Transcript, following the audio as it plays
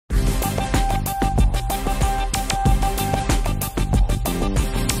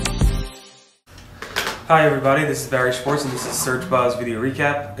Hi everybody, this is Barry Schwartz and this is Search Buzz Video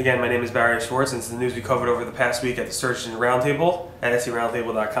Recap. Again, my name is Barry Schwartz and this is the news we covered over the past week at the Search Engine Roundtable at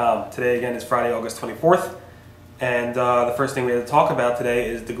seroundtable.com. Today again is Friday, August 24th, and the first thing we have to talk about today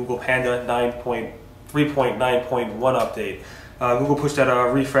is the Google Panda 3.9.1 update. Google pushed out a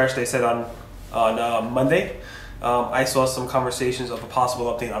refresh, they said on Monday. I saw some conversations of a possible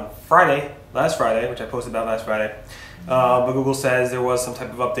update on last Friday, which I posted about last Friday. But Google says there was some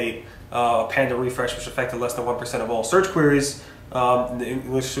type of update, a Panda refresh, which affected less than 1% of all search queries in the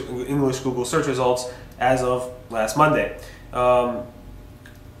English Google search results as of last Monday.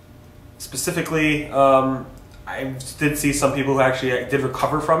 Specifically, I did see some people who actually did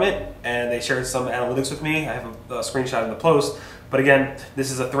recover from it, and they shared some analytics with me. I have a screenshot in the post. But again,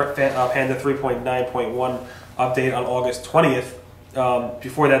 this is a Panda 3.9.1 update on August 20th.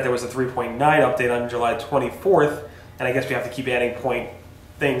 Before that, there was a 3.9 update on July 24th, and I guess we have to keep adding point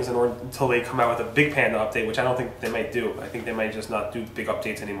things until they come out with a big Panda update, which I don't think they might do. I think they might just not do big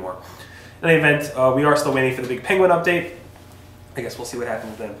updates anymore. In any event, we are still waiting for the big Penguin update. I guess we'll see what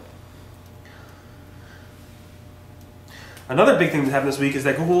happens then. Another big thing that happened this week is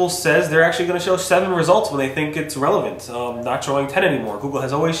that Google says they're actually going to show 7 results when they think it's relevant, not showing 10 anymore. Google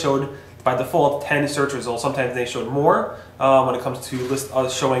has always showed, by default, 10 search results. Sometimes they showed more when it comes to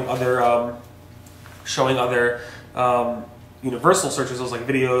showing other universal search results like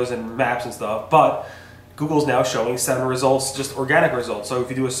videos and maps and stuff. But Google's now showing 7 results, just organic results. So if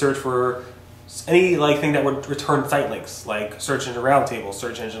you do a search for any thing that would return site links, like Search Engine Roundtable,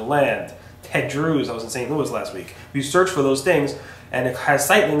 Search Engine Land, Ted Drew's, I was in St. Louis last week. If you search for those things and it has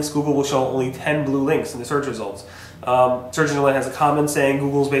site links, Google will show only 10 blue links in the search results. Search Engine Land has a comment saying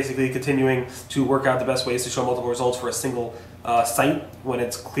Google's basically continuing to work out the best ways to show multiple results for a single site when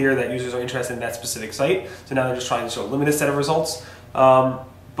it's clear that users are interested in that specific site. So now they're just trying to show a limited set of results.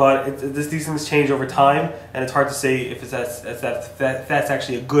 But these things change over time, and it's hard to say if that's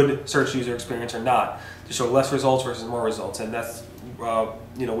actually a good search user experience or not, to show less results versus more results. And that's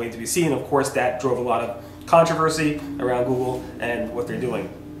waiting to be seen. Of course, that drove a lot of controversy around Google and what they're doing.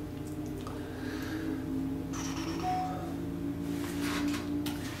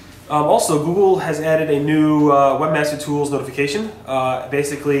 Also, Google has added a new Webmaster Tools notification.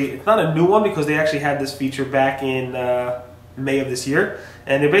 Basically, it's not a new one because they actually had this feature back in May of this year.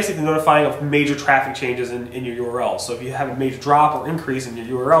 And they're basically notifying of major traffic changes in your URL. So if you have a major drop or increase in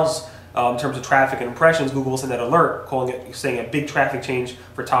your URLs in terms of traffic and impressions, Google will send that alert saying a big traffic change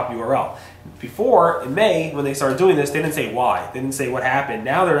for top URL. Before, in May, when they started doing this, they didn't say why. They didn't say what happened.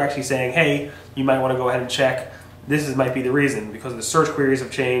 Now they're actually saying, hey, you might want to go ahead and check. This might be the reason, because the search queries have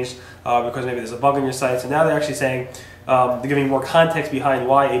changed, because maybe there's a bug in your site. So now they're actually saying, they're giving more context behind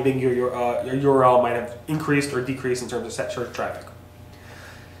why a big URL might have increased or decreased in terms of search traffic.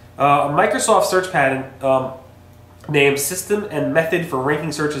 A Microsoft search patent named System and Method for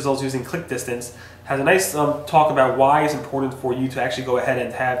Ranking Search Results Using Click Distance has a nice talk about why it's important for you to actually go ahead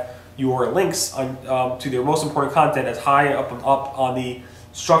and have your links to their most important content as high up on the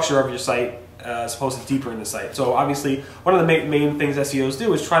structure of your site as opposed to deeper in the site. So obviously, one of the main things SEOs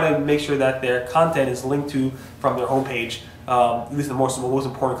do is try to make sure that their content is linked to from their homepage. At least the most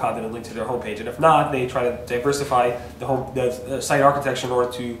important content is linked to their homepage. And if not, they try to diversify the site architecture in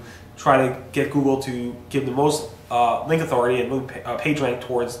order to try to get Google to give the most link authority and page rank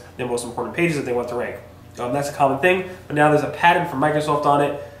towards their most important pages that they want to rank. That's a common thing, but now there's a patent from Microsoft on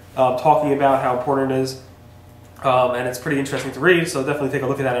it talking about how important it is. And it's pretty interesting to read, so definitely take a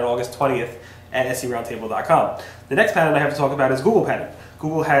look at that on August 20th at seroundtable.com. The next patent I have to talk about is Google patent.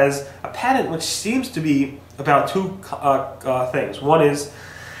 Google has a patent which seems to be about 2 things. One is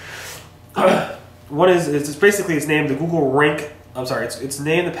it's basically it's named the Google Rank. I'm sorry, it's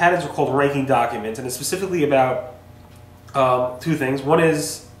named, the patents are called ranking documents, and it's specifically about 2 things. One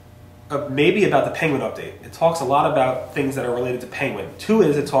is maybe about the Penguin update. It talks a lot about things that are related to Penguin. 2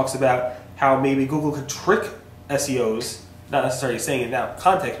 is it talks about how maybe Google could trick SEOs, not necessarily saying in that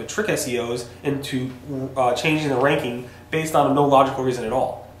context, but trick SEOs into changing the ranking based on no logical reason at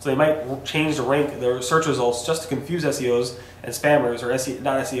all. So they might change their search results just to confuse SEOs and spammers, or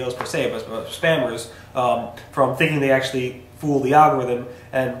not SEOs per se, but spammers, from thinking they actually fool the algorithm,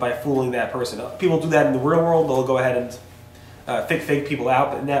 and by fooling that person. People do that in the real world. They'll go ahead and fake people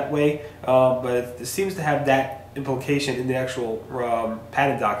out in that way, but it seems to have that implication in the actual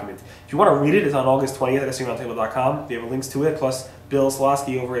patent document. If you want to read it, it's on August 20th at seroundtable.com. We have links to it, plus Bill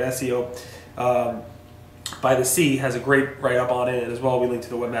Slosky over at SEO by the Sea has a great write-up on it, and as well we link to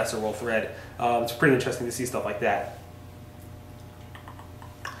the Webmaster World thread. It's pretty interesting to see stuff like that.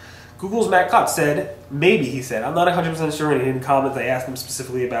 Google's Matt Cutts said, maybe he said, I'm not 100% sure, and he didn't comment. I asked him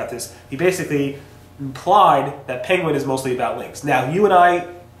specifically about this. He basically implied that Penguin is mostly about links. Now, you and I,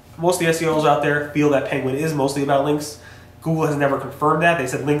 most of the SEOs out there feel that Penguin is mostly about links. Google has never confirmed that. They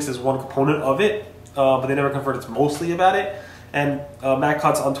said links is one component of it, but they never confirmed it's mostly about it. And Matt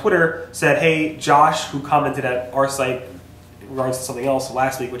Cutts on Twitter said, hey, Josh, who commented at our site in regards to something else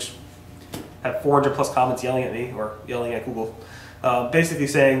last week, which had 400 plus comments yelling at me, or yelling at Google, basically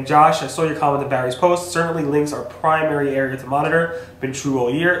saying, Josh, I saw your comment on Barry's post. Certainly links are primary area to monitor. Been true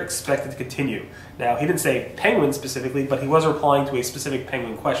all year. Expected to continue. Now, he didn't say Penguin specifically, but he was replying to a specific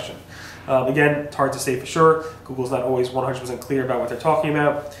Penguin question. Again, it's hard to say for sure. Google's not always 100% clear about what they're talking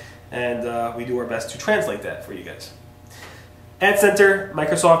about, and we do our best to translate that for you guys. Ad Center,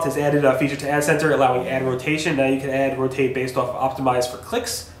 Microsoft has added a feature to Ad Center allowing ad rotation. Now you can add rotate based off of optimize for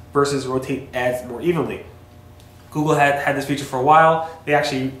clicks versus rotate ads more evenly. Google had this feature for a while. They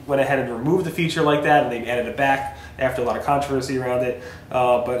actually went ahead and removed the feature like that, and they added it back after a lot of controversy around it.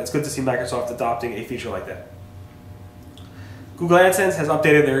 But it's good to see Microsoft adopting a feature like that. Google AdSense has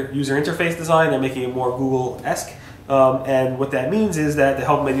updated their user interface design. They're making it more Google-esque. And what that means is that the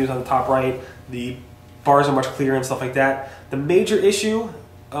help menus on the top right, the bars are much clearer and stuff like that. The major issue,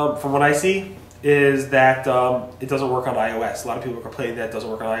 from what I see, is that it doesn't work on iOS. A lot of people are complaining that it doesn't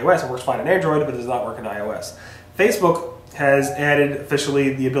work on iOS. It works fine on Android, but it does not work on iOS. Facebook has added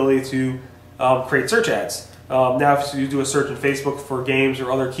officially the ability to create search ads. Now, if you do a search in Facebook for games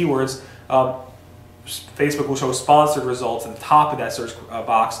or other keywords, Facebook will show sponsored results at the top of that search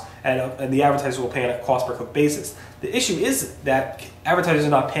box, and the advertiser will pay on a cost per click basis. The issue is that advertisers are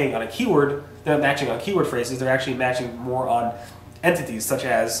not paying on a keyword, they're not matching on keyword phrases, they're actually matching more on entities such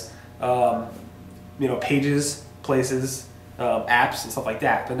as pages, places, apps, and stuff like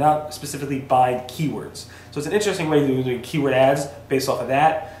that. They're not specifically buying keywords. So it's an interesting way to do keyword ads based off of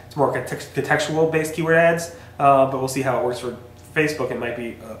that. It's more contextual based keyword ads, but we'll see how it works for Facebook. It might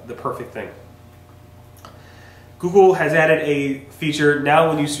be the perfect thing. Google has added a feature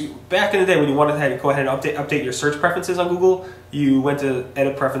now. Back in the day when you wanted to go ahead and update your search preferences on Google, you went to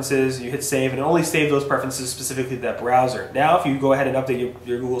edit preferences, you hit save, and it only saved those preferences specifically to that browser. Now if you go ahead and update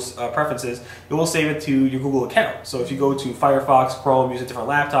your Google preferences, it will save it to your Google account. So if you go to Firefox, Chrome, use a different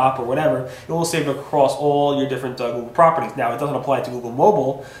laptop or whatever, it will save it across all your different Google properties. Now it doesn't apply to Google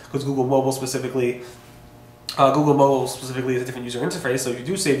Mobile, because Google Mobile specifically is a different user interface, so if you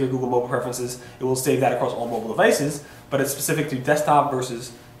do save your Google Mobile preferences, it will save that across all mobile devices, but it's specific to desktop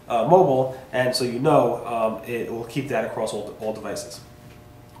versus mobile, and so it will keep that across all devices,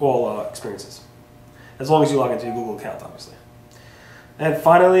 all experiences, as long as you log into your Google account, obviously. And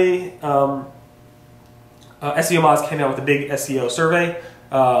finally, SEO Mods came out with a big SEO survey.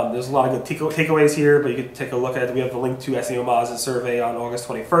 There's a lot of good takeaways here, but you can take a look at it. We have the link to SEO Mods' survey on August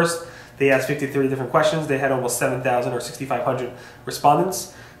 21st. They asked 53 different questions. They had almost 7,000 or 6,500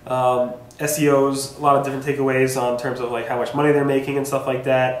 respondents. SEOs, a lot of different takeaways on terms of like how much money they're making and stuff like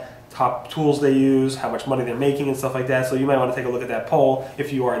that, top tools they use, how much money they're making and stuff like that. So you might want to take a look at that poll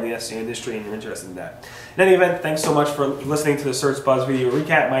if you are in the SEO industry and you're interested in that. In any event, thanks so much for listening to the Search Buzz video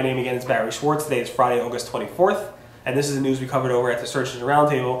recap. My name again is Barry Schwartz. Today is Friday, August 24th. And this is the news we covered over at the Search Engine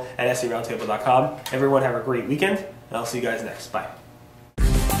Roundtable at SEOroundtable.com. Everyone have a great weekend, and I'll see you guys next. Bye.